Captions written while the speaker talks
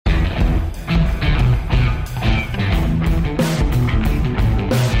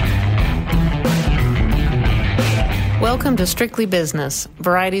Welcome to Strictly Business,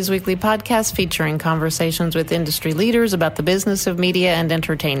 Variety's weekly podcast featuring conversations with industry leaders about the business of media and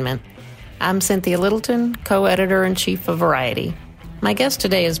entertainment. I'm Cynthia Littleton, co-editor-in-chief of Variety. My guest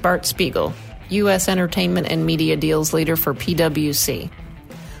today is Bart Spiegel, U.S. Entertainment and Media Deals Leader for PwC.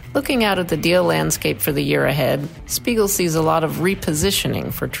 Looking out at the deal landscape for the year ahead, Spiegel sees a lot of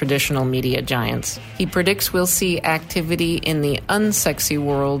repositioning for traditional media giants. He predicts we'll see activity in the unsexy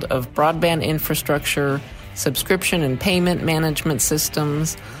world of broadband infrastructure, subscription and payment management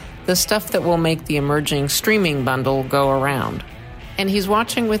systems, the stuff that will make the emerging streaming bundle go around. And he's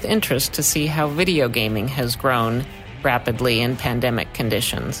watching with interest to see how video gaming has grown rapidly in pandemic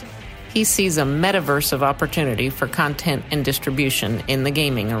conditions. He sees a metaverse of opportunity for content and distribution in the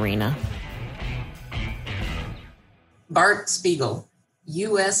gaming arena. Bart Spiegel,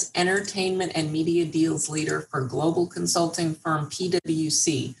 U.S. Entertainment and Media Deals Leader for global consulting firm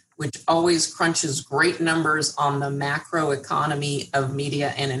PwC, which always crunches great numbers on the macro economy of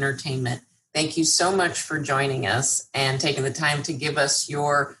media and entertainment. Thank you so much for joining us and taking the time to give us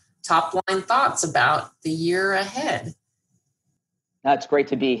your top-line thoughts about the year ahead. It's great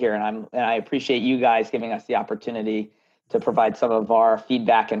to be here, and I appreciate you guys giving us the opportunity to provide some of our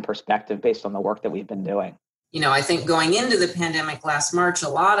feedback and perspective based on the work that we've been doing. You know, I think going into the pandemic last March, a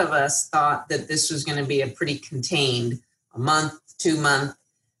lot of us thought that this was going to be a pretty contained, a month, 2 month.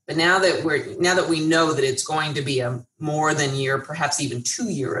 But now that we know that it's going to be a more than year, perhaps even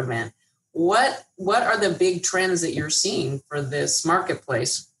 2-year event, what are the big trends that you're seeing for this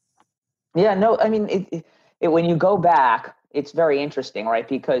marketplace? Yeah, no, I mean, when you go back, it's very interesting, right?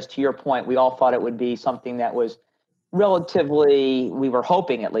 Because to your point, we all thought it would be something that was relatively, we were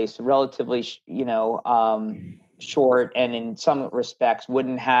hoping at least, relatively, short, and in some respects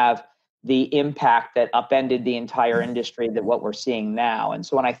wouldn't have the impact that upended the entire industry that what we're seeing now. And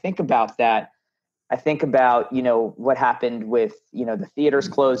so when I think about that, I think about, what happened with, the theaters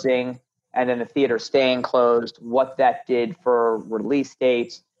closing and then the theaters staying closed, what that did for release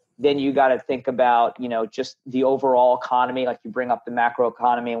dates. Then you got to think about, just the overall economy, like you bring up the macro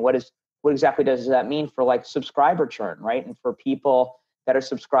economy, and what exactly does that mean for like subscriber churn, right? And for people that are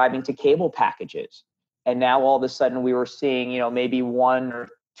subscribing to cable packages. And now all of a sudden we were seeing, maybe 1 or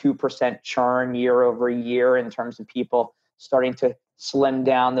 2% churn year over year in terms of people starting to slim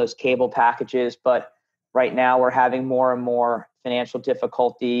down those cable packages. But right now we're having more and more financial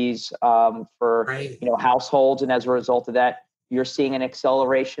difficulties for households. And as a result of that, you're seeing an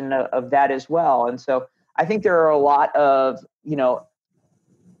acceleration of that as well. And so I think there are a lot of,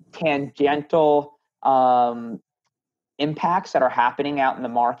 tangential impacts that are happening out in the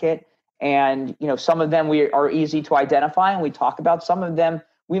market. And, some of them we are easy to identify and we talk about. Some of them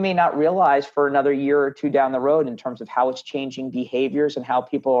we may not realize for another year or two down the road in terms of how it's changing behaviors and how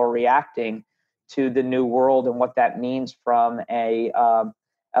people are reacting to the new world and what that means from a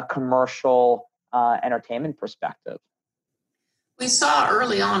commercial entertainment perspective. We saw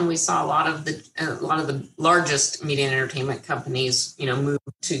early on, a lot of the largest media and entertainment companies, move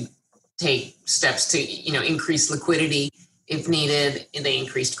to take steps to, increase liquidity if needed. They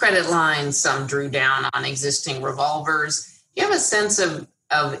increased credit lines. Some drew down on existing revolvers. You have a sense of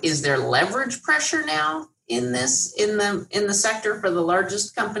is there leverage pressure now in the sector for the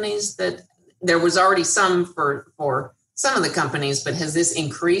largest companies? That there was already some for some of the companies, but has this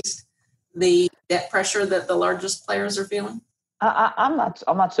increased the debt pressure that the largest players are feeling? I'm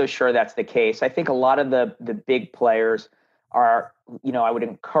not so sure that's the case. I think a lot of the big players are, I would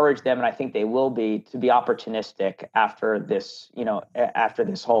encourage them, and I think they will be, to be opportunistic after this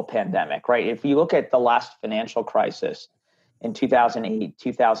whole pandemic, right? If you look at the last financial crisis in 2008,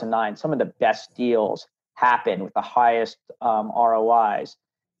 2009, some of the best deals happened with the highest ROIs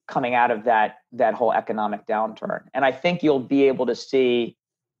coming out of that whole economic downturn. And I think you'll be able to see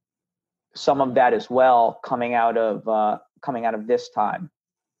some of that as well coming out of this time.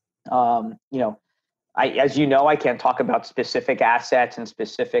 I can't talk about specific assets and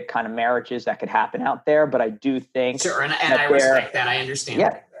specific kind of marriages that could happen out there, but I do think sure, and I respect that. I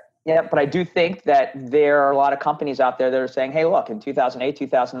understand. Yeah, but I do think that there are a lot of companies out there that are saying, hey, look, in 2008,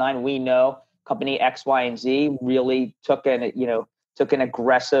 2009, we know company X, Y, and Z really took an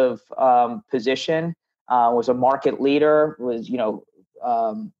aggressive position, was a market leader, was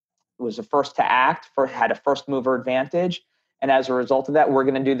the first to act, had a first mover advantage. And as a result of that, we're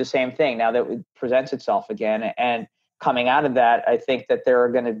going to do the same thing now that it presents itself again. And coming out of that, I think that there are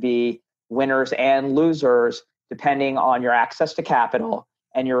going to be winners and losers depending on your access to capital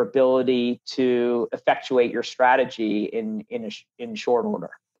and your ability to effectuate your strategy in short order.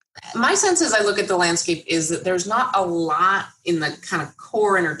 My sense as I look at the landscape is that there's not a lot in the kind of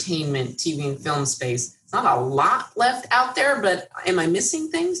core entertainment, TV and film space not a lot left out there, but am I missing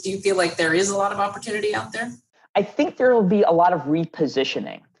things? Do you feel like there is a lot of opportunity out there? I think there will be a lot of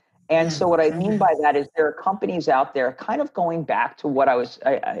repositioning. And so what I mean by that is there are companies out there kind of going back to what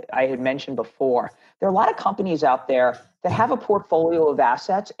I had mentioned before. There are a lot of companies out there that have a portfolio of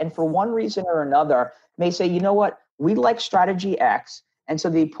assets and for one reason or another may say, you know what, we like strategy X. And so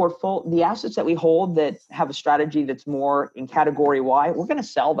the assets that we hold that have a strategy that's more in category Y, we're going to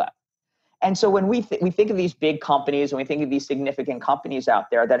sell them. And so when we think of these big companies and we think of these significant companies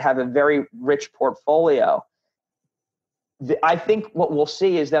out there that have a very rich portfolio, I think what we'll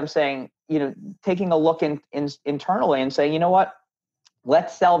see is them saying, taking a look internally and saying, you know what,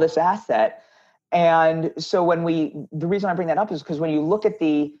 let's sell this asset. And so the reason I bring that up is because when you look at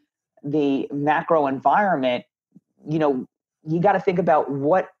the macro environment, you got to think about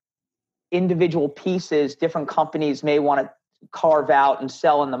what individual pieces different companies may want to carve out and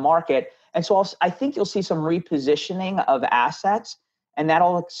sell in the market. And so I think you'll see some repositioning of assets, and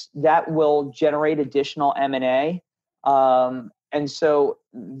that will generate additional M&A. And so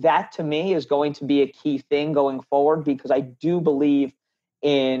that to me is going to be a key thing going forward, because I do believe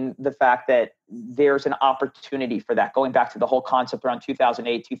in the fact that there's an opportunity for that. Going back to the whole concept around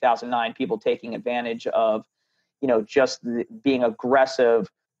 2008, 2009, people taking advantage of, just being aggressive,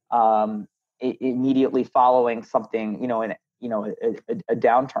 immediately following something, a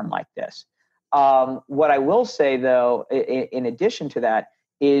downturn like this. What I will say though, in addition to that,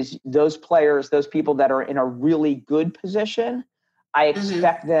 is those players, those people that are in a really good position, I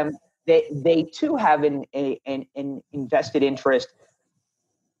expect them, they too have an invested interest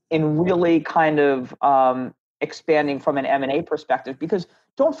in really kind of expanding from an M&A perspective. Because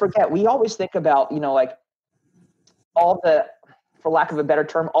don't forget, we always think about, like all the, for lack of a better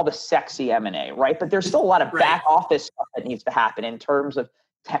term, all the sexy M&A, right? But there's still a lot of back office stuff that needs to happen in terms of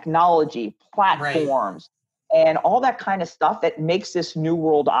technology, platforms, and all that kind of stuff that makes this new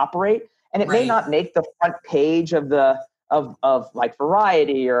world operate. And it may not make the front page of like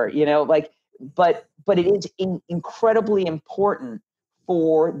Variety or, but it is incredibly important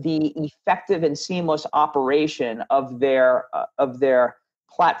for the effective and seamless operation of their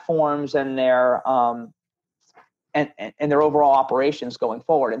platforms and their and their overall operations going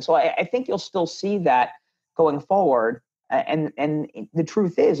forward. And so I think you'll still see that going forward. And the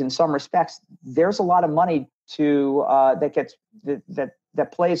truth is, in some respects, there's a lot of money that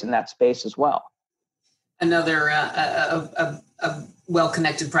plays in that space as well. Another a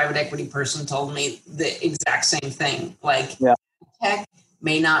well-connected private equity person told me the exact same thing. Like, tech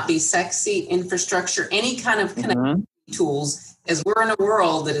may not be sexy, infrastructure, any kind of connectivity tools, as we're in a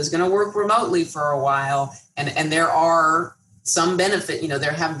world that is going to work remotely for a while, and there are some benefit.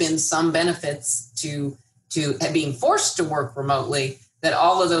 There have been some benefits to being forced to work remotely, that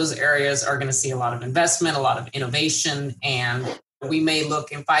all of those areas are going to see a lot of investment, a lot of innovation. And we may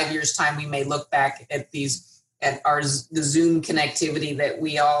look in 5 years' time, we may look back at the Zoom connectivity that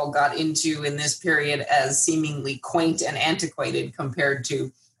we all got into in this period as seemingly quaint and antiquated compared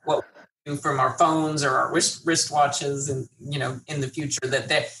to what we do from our phones or our wristwatches. And, in the future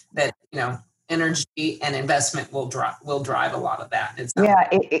that energy and investment will drive a lot of that.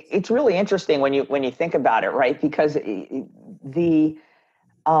 It's really interesting when you think about it, right? Because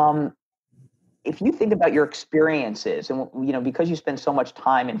if you think about your experiences and, because you spend so much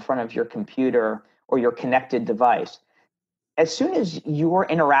time in front of your computer or your connected device, as soon as you're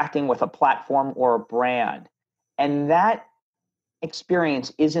interacting with a platform or a brand and that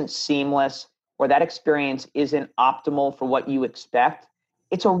experience isn't seamless or that experience isn't optimal for what you expect,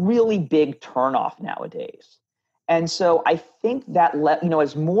 it's a really big turnoff nowadays. And so I think that,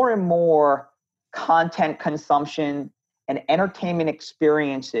 as more and more content consumption and entertainment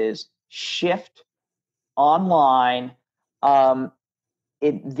experiences shift online, the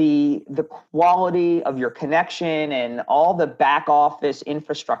quality of your connection and all the back office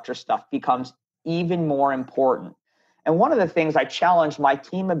infrastructure stuff becomes even more important. And one of the things I challenged my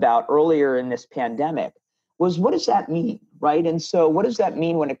team about earlier in this pandemic was, what does that mean, right? And so what does that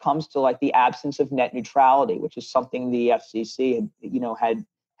mean when it comes to like the absence of net neutrality, which is something the FCC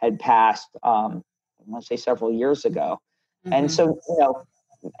had passed, I want to say several years ago. And so,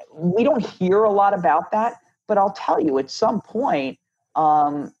 we don't hear a lot about that, but I'll tell you, at some point,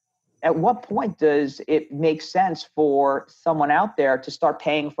 at what point does it make sense for someone out there to start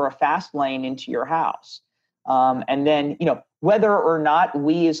paying for a fast lane into your house? And then, whether or not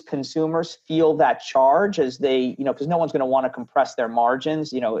we as consumers feel that charge as they, because no one's going to want to compress their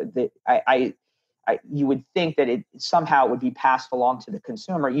margins, you would think that it somehow would be passed along to the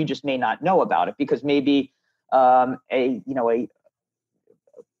consumer. You just may not know about it because maybe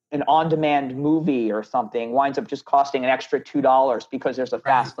a an on-demand movie or something winds up just costing an extra $2 because there's a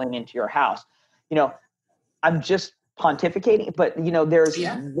fast lane into your house. I'm just pontificating, but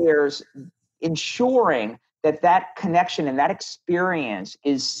there's ensuring that connection and that experience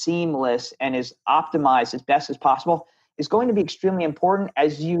is seamless and is optimized as best as possible is going to be extremely important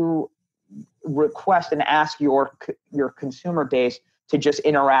as you request and ask your consumer base to just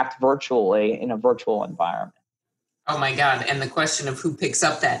interact virtually in a virtual environment. Oh my God. And the question of who picks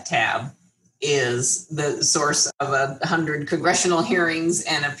up that tab is the source of 100 congressional hearings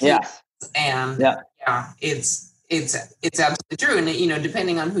and appeals. Yes. And it's absolutely true. And,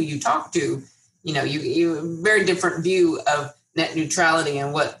 depending on who you talk to, you very different view of net neutrality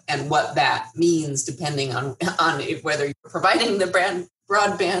and what that means, depending on whether you're providing the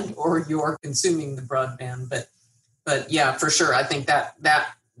broadband or you're consuming the broadband. But yeah, for sure. I think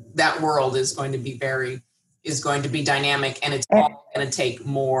that world is going to be dynamic, and it's all going to take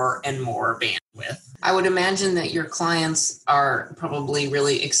more and more bandwidth. I would imagine that your clients are probably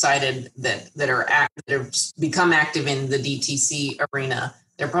really excited that are become active in the DTC arena.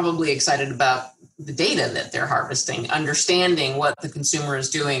 They're probably excited about the data that they're harvesting, understanding what the consumer is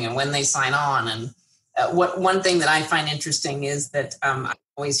doing and when they sign on. And one thing that I find interesting is that I'm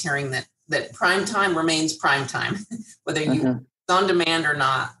always hearing that prime time remains prime time, whether you on demand or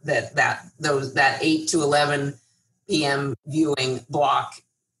not. That 8 to 11 p.m. viewing block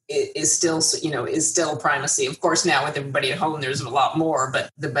is still primacy. Of course, now with everybody at home, there's a lot more, but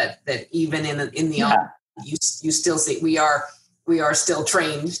that even in the you still see we are still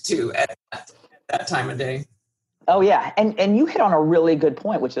trained to at that time of day. Oh yeah, and you hit on a really good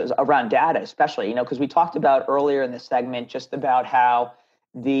point, which is around data, especially because we talked about earlier in the segment just about how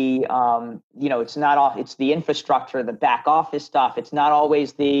the it's the infrastructure, the back office stuff. It's not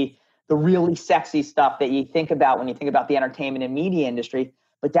always the really sexy stuff that you think about when you think about the entertainment and media industry,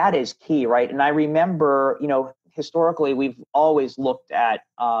 but that is key, right? And I remember, historically we've always looked at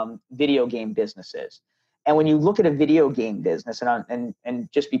video game businesses. And when you look at a video game business, and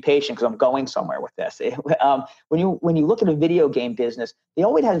just be patient because I'm going somewhere with this. When you look at a video game business, they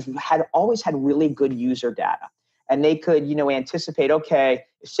always had really good user data, and they could anticipate. Okay,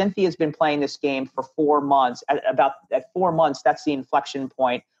 Cynthia's been playing this game for 4 months. At 4 months, that's the inflection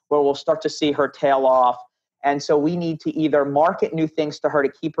point where we'll start to see her tail off. And so we need to either market new things to her to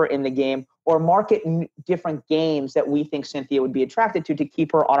keep her in the game, or market different games that we think Cynthia would be attracted to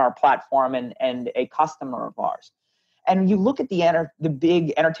keep her on our platform and a customer of ours. And you look at the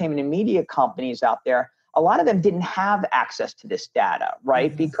big entertainment and media companies out there, a lot of them didn't have access to this data,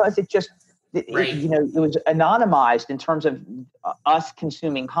 right? Because it was anonymized in terms of us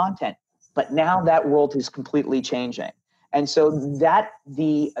consuming content. But now that world is completely changing. And so that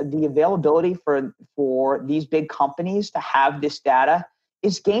the availability for these big companies to have this data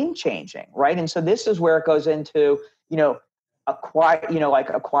is game changing, right? And so this is where it goes into,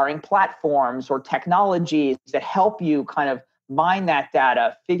 acquiring platforms or technologies that help you kind of mine that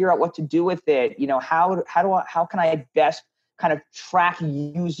data, figure out what to do with it. How can I best kind of track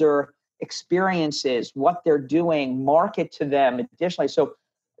user experiences, what they're doing, market to them additionally. So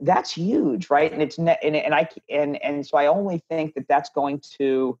that's huge, right? And so I only think that that's going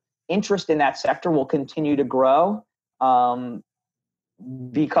to interest in that sector will continue to grow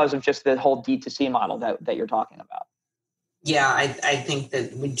because of just the whole D2C model that you're talking about. Yeah, I think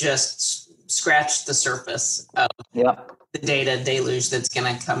that we just scratched the surface of the data deluge that's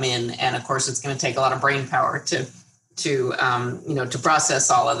going to come in, and of course, it's going to take a lot of brain power to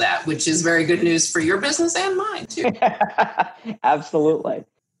process all of that, which is very good news for your business and mine too. Absolutely.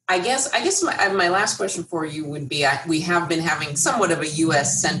 I guess my last question for you would be: we have been having somewhat of a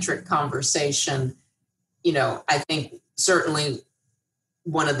U.S.-centric conversation. I think certainly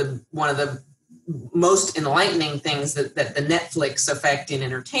one of the most enlightening things that the Netflix effect in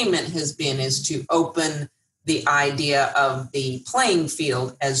entertainment has been is to open the idea of the playing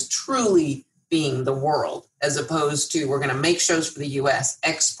field as truly being the world, as opposed to we're going to make shows for the U.S.,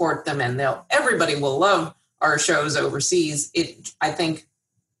 export them, and everybody will love our shows overseas. I think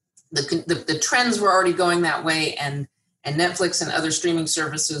the trends were already going that way, and Netflix and other streaming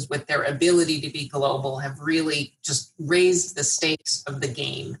services with their ability to be global have really just raised the stakes of the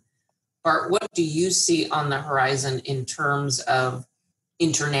game. Bart, what do you see on the horizon in terms of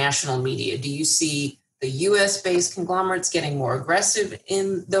international media? Do you see the U.S.-based conglomerates getting more aggressive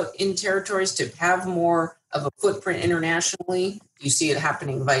in territories to have more of a footprint internationally? Do you see it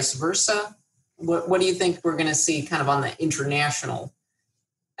happening vice versa? What do you think we're going to see kind of on the international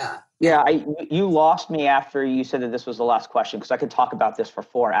You lost me after you said that this was the last question, because I could talk about this for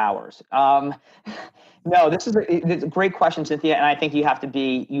 4 hours. No, it's a great question, Cynthia, and I think you have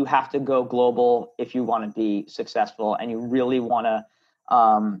to go global if you want to be successful, and you really want to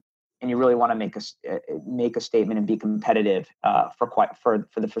make a statement and be competitive for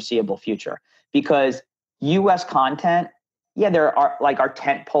the foreseeable future. Because U.S. content, there are like our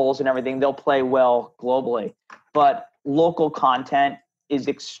tent poles and everything, they'll play well globally, but local content is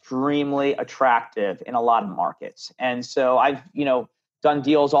extremely attractive in a lot of markets. And so I've, done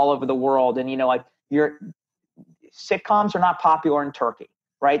deals all over the world, and, your sitcoms are not popular in Turkey,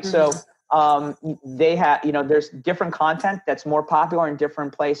 right? Mm-hmm. So they have, there's different content that's more popular in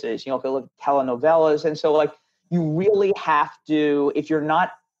different places. Look at telenovelas. And so you really have to, if you're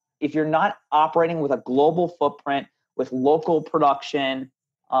not operating with a global footprint, with local production,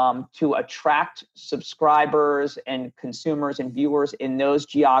 to attract subscribers and consumers and viewers in those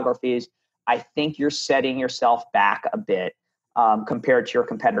geographies, I think you're setting yourself back a bit compared to your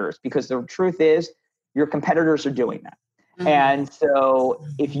competitors, because the truth is your competitors are doing that. Mm-hmm. And so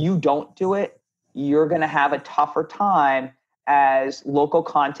if you don't do it, you're going to have a tougher time as local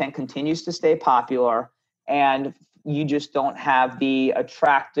content continues to stay popular, and you just don't have the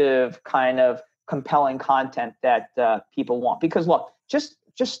attractive kind of compelling content that people want. Because look, just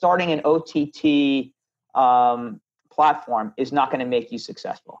starting an OTT platform is not going to make you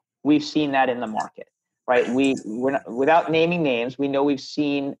successful. We've seen that in the market, right? We're not, without naming names, we know we've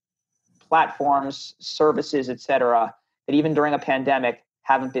seen platforms, services, et cetera, that even during a pandemic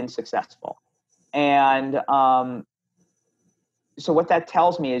haven't been successful. And so what that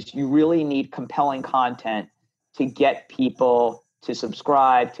tells me is you really need compelling content to get people to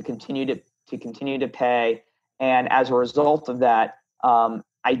subscribe, to continue to pay. And as a result of that,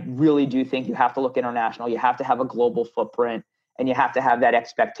 I really do think you have to look international. You have to have a global footprint, and you have to have that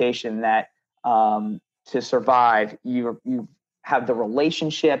expectation that to survive, you have the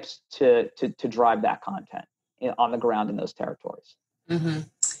relationships to drive that content on the ground in those territories. Mm-hmm.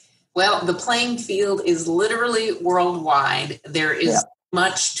 Well, the playing field is literally worldwide. There is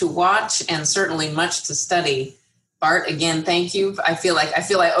much to watch and certainly much to study. Bart, again, thank you. I feel like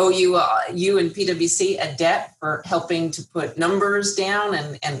I owe you and PwC a debt for helping to put numbers down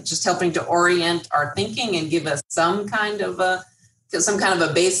and just helping to orient our thinking and give us some kind of a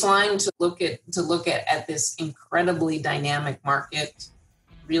baseline to look at this incredibly dynamic market.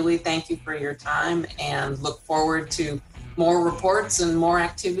 Really, thank you for your time, and look forward to more reports and more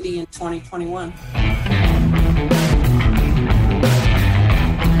activity in 2021.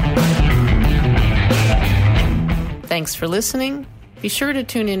 Thanks for listening. Be sure to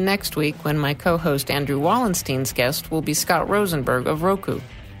tune in next week when my co-host Andrew Wallenstein's guest will be Scott Rosenberg of Roku.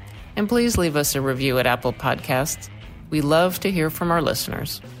 And please leave us a review at Apple Podcasts. We love to hear from our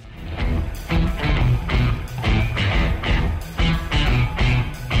listeners.